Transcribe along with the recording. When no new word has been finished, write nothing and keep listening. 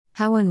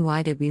How and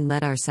why did we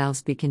let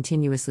ourselves be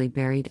continuously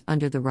buried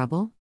under the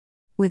rubble?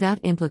 Without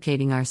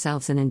implicating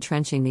ourselves in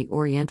entrenching the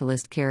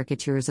Orientalist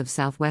caricatures of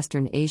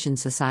Southwestern Asian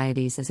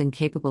societies as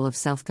incapable of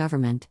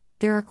self-government,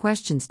 there are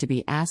questions to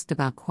be asked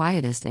about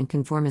quietist and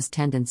conformist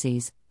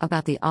tendencies,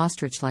 about the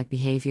ostrich-like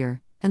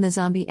behavior, and the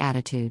zombie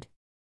attitude.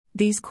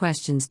 These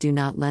questions do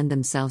not lend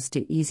themselves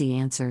to easy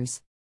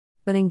answers.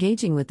 But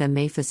engaging with them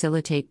may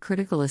facilitate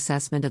critical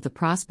assessment of the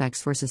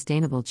prospects for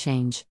sustainable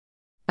change.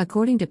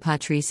 According to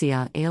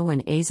Patricia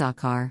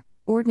Aylwin-Azócar,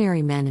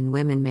 ordinary men and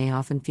women may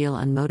often feel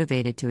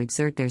unmotivated to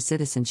exert their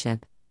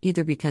citizenship,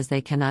 either because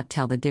they cannot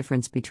tell the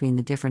difference between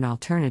the different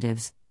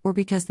alternatives, or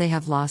because they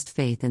have lost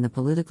faith in the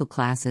political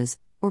classes,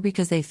 or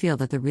because they feel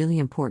that the really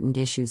important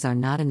issues are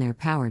not in their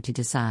power to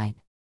decide.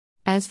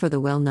 As for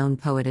the well-known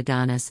poet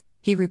Adonis,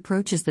 he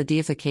reproaches the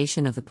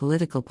deification of the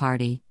political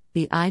party,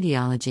 the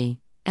ideology,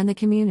 and the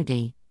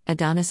community.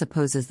 Adonis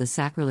opposes the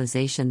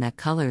sacralization that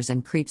colors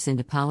and creeps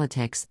into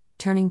politics,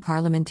 turning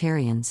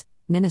parliamentarians,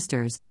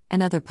 ministers,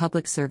 and other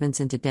public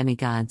servants into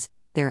demigods,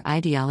 their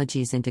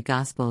ideologies into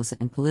gospels,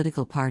 and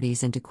political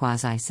parties into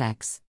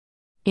quasi-sects.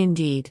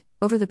 Indeed,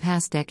 over the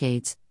past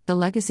decades, the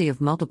legacy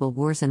of multiple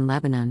wars in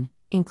Lebanon,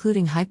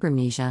 including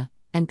hypermnesia,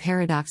 and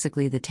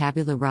paradoxically the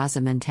tabula rasa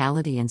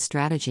mentality and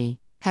strategy,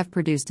 have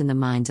produced in the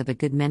minds of a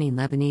good many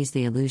Lebanese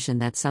the illusion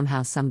that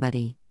somehow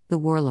somebody, the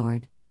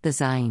warlord, the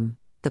zaim,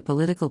 the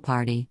political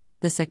party,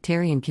 the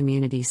sectarian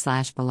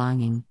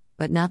community/belonging,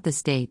 but not the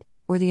state,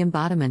 or the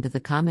embodiment of the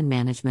common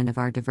management of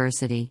our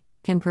diversity,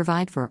 can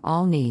provide for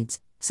all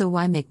needs, so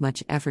why make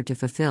much effort to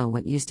fulfill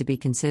what used to be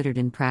considered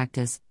in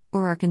practice,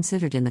 or are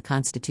considered in the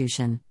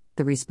Constitution,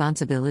 the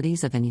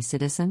responsibilities of any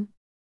citizen?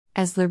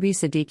 As Lurbi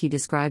Siddiqui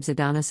describes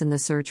Adonis in The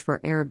Search for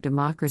Arab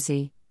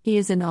Democracy, he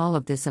is in all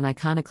of this an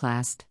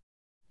iconoclast.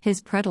 His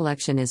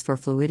predilection is for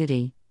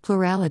fluidity,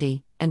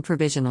 plurality, and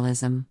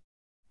provisionalism.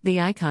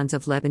 The icons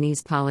of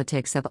Lebanese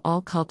politics have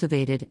all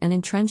cultivated an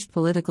entrenched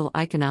political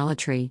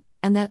iconolatry,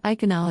 and that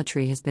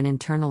iconolatry has been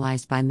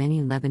internalized by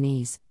many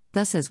Lebanese,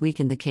 thus has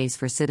weakened the case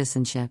for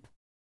citizenship.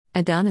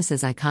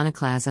 Adonis's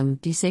iconoclasm,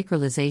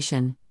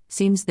 desacralization,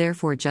 seems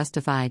therefore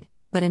justified,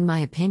 but in my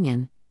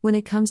opinion, when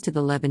it comes to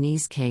the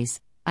Lebanese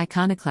case,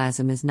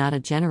 iconoclasm is not a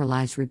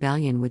generalized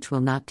rebellion which will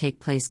not take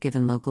place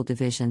given local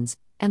divisions,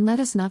 and let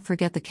us not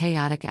forget the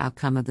chaotic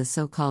outcome of the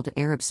so-called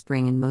Arab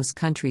Spring in most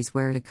countries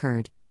where it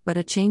occurred, but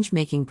a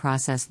change-making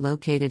process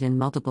located in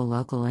multiple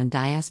local and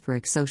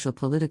diasporic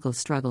social-political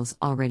struggles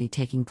already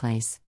taking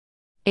place.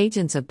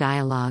 Agents of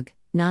dialogue,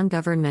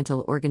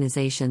 non-governmental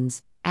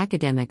organizations,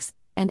 academics,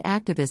 and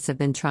activists have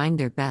been trying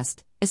their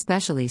best,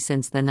 especially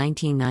since the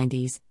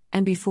 1990s,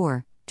 and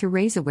before, to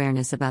raise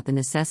awareness about the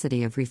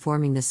necessity of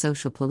reforming the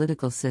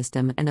social-political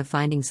system and of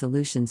finding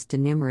solutions to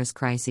numerous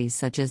crises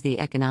such as the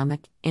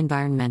economic,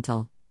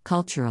 environmental,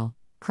 cultural,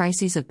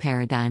 crises of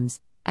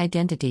paradigms,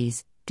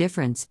 identities,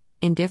 difference,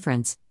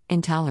 indifference,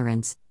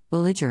 intolerance,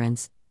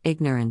 belligerence,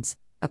 ignorance,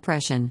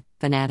 oppression,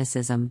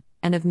 fanaticism,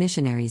 and of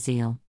missionary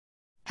zeal.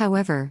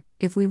 However,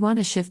 if we want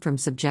to shift from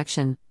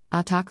subjection,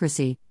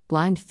 autocracy,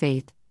 blind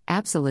faith,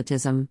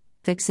 absolutism,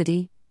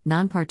 fixity,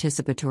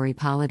 non-participatory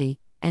polity,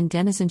 and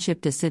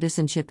denizenship to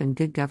citizenship and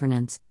good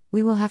governance,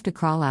 we will have to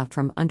crawl out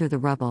from under the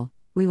rubble,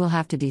 we will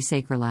have to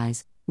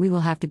desacralize, we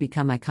will have to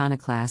become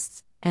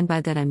iconoclasts, and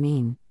by that I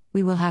mean,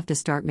 we will have to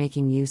start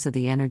making use of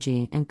the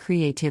energy and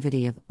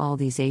creativity of all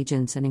these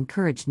agents and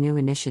encourage new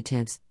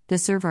initiatives to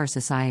serve our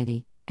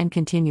society, and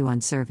continue on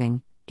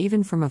serving,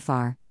 even from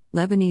afar,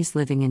 Lebanese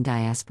living in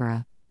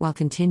diaspora, while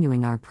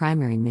continuing our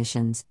primary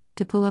missions,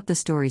 to pull up the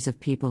stories of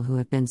people who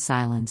have been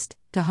silenced,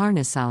 to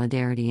harness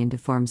solidarity into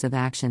forms of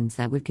actions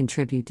that would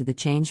contribute to the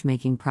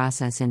change-making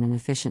process in an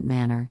efficient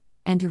manner,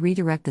 and to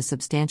redirect the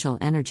substantial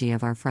energy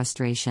of our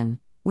frustration,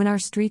 when our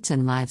streets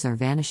and lives are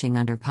vanishing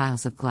under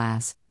piles of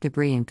glass,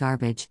 debris and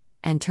garbage,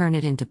 and turn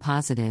it into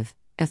positive,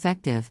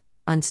 effective,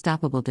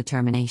 unstoppable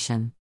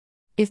determination.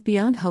 If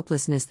beyond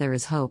hopelessness there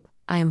is hope,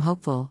 I am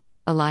hopeful,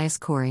 Elias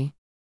Corey.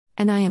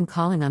 And I am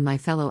calling on my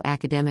fellow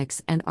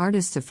academics and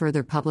artists to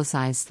further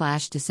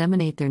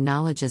publicize/disseminate their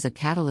knowledge as a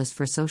catalyst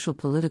for social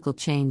political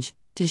change,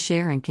 to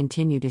share and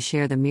continue to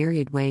share the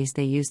myriad ways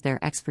they use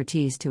their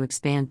expertise to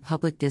expand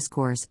public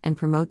discourse and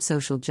promote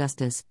social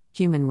justice,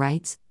 human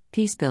rights,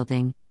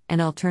 peace-building,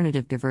 and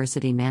alternative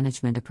diversity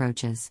management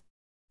approaches.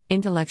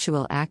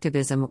 Intellectual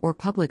activism or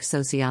public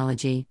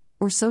sociology,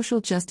 or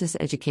social justice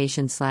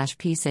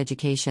education/peace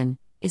education,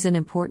 is an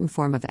important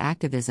form of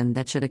activism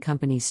that should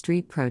accompany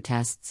street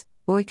protests,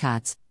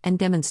 boycotts, and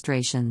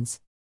demonstrations.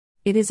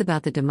 It is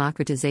about the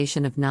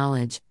democratization of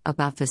knowledge,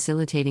 about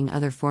facilitating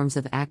other forms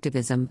of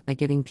activism by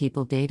giving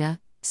people data,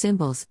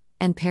 symbols,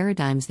 and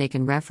paradigms they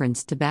can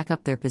reference to back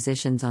up their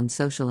positions on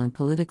social and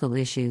political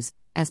issues.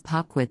 As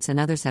Popquitz and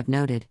others have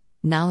noted,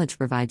 knowledge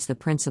provides the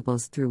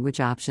principles through which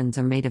options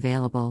are made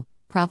available,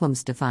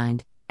 problems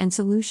defined, and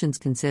solutions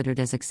considered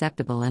as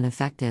acceptable and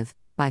effective,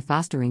 by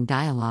fostering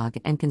dialogue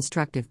and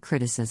constructive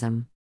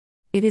criticism.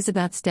 It is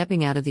about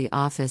stepping out of the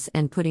office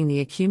and putting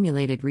the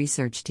accumulated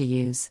research to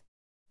use.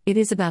 It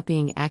is about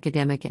being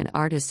academic and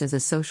artist as a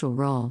social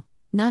role,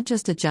 not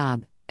just a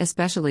job,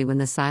 especially when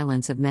the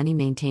silence of many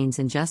maintains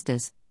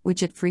injustice,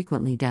 which it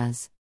frequently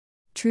does.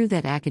 True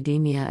that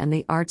academia and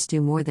the arts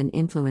do more than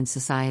influence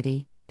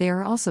society, they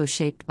are also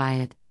shaped by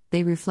it,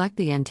 they reflect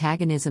the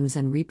antagonisms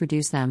and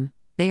reproduce them,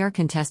 they are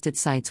contested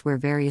sites where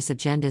various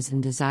agendas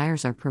and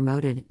desires are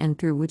promoted and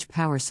through which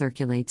power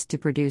circulates to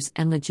produce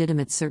and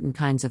legitimate certain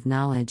kinds of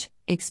knowledge,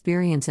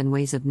 experience, and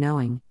ways of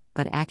knowing,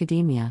 but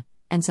academia,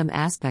 and some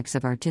aspects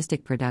of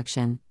artistic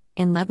production,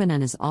 in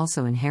Lebanon is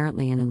also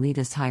inherently an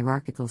elitist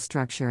hierarchical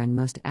structure, and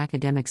most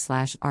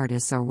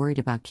academics/artists are worried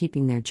about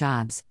keeping their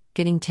jobs,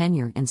 getting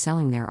tenure, and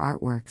selling their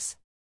artworks.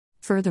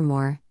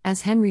 Furthermore,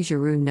 as Henry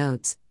Giroux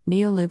notes,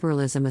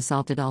 neoliberalism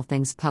assaulted all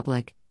things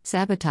public,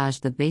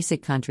 sabotaged the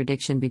basic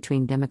contradiction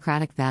between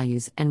democratic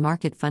values and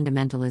market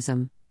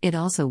fundamentalism. It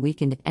also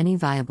weakened any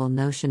viable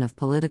notion of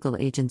political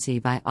agency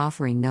by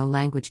offering no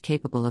language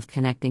capable of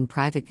connecting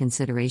private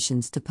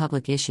considerations to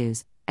public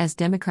issues. As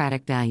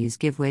democratic values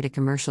give way to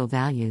commercial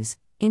values,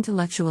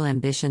 intellectual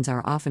ambitions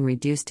are often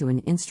reduced to an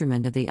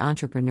instrument of the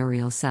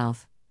entrepreneurial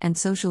self, and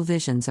social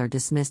visions are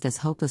dismissed as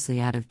hopelessly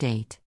out of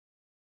date.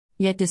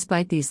 Yet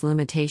despite these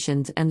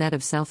limitations and that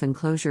of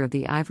self-enclosure of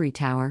the ivory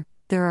tower,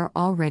 there are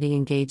already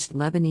engaged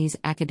Lebanese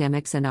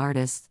academics and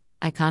artists,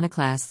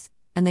 iconoclasts,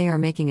 and they are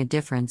making a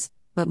difference,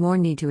 but more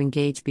need to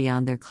engage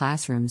beyond their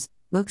classrooms,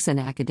 books and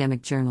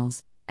academic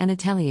journals, and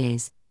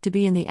ateliers, to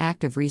be in the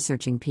act of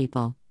researching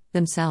people,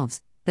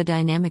 themselves, the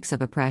dynamics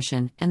of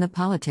oppression, and the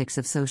politics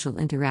of social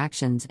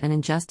interactions and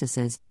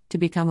injustices, to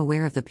become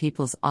aware of the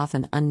peoples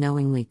often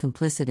unknowingly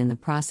complicit in the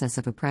process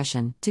of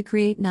oppression, to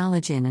create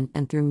knowledge in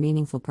and through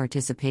meaningful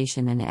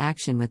participation and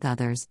action with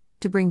others,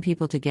 to bring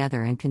people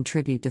together and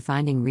contribute to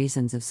finding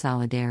reasons of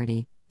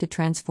solidarity, to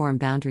transform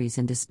boundaries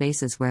into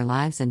spaces where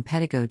lives and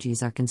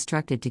pedagogies are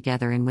constructed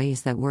together in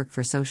ways that work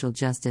for social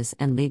justice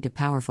and lead to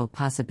powerful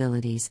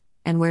possibilities,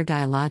 and where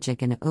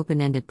dialogic and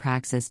open-ended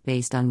praxis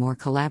based on more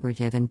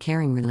collaborative and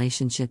caring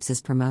relationships is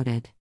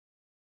promoted.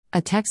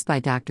 A text by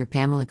Dr.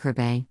 Pamela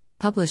Kirby,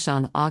 published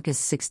on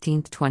August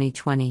 16,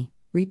 2020,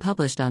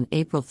 republished on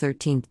April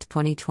 13,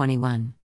 2021.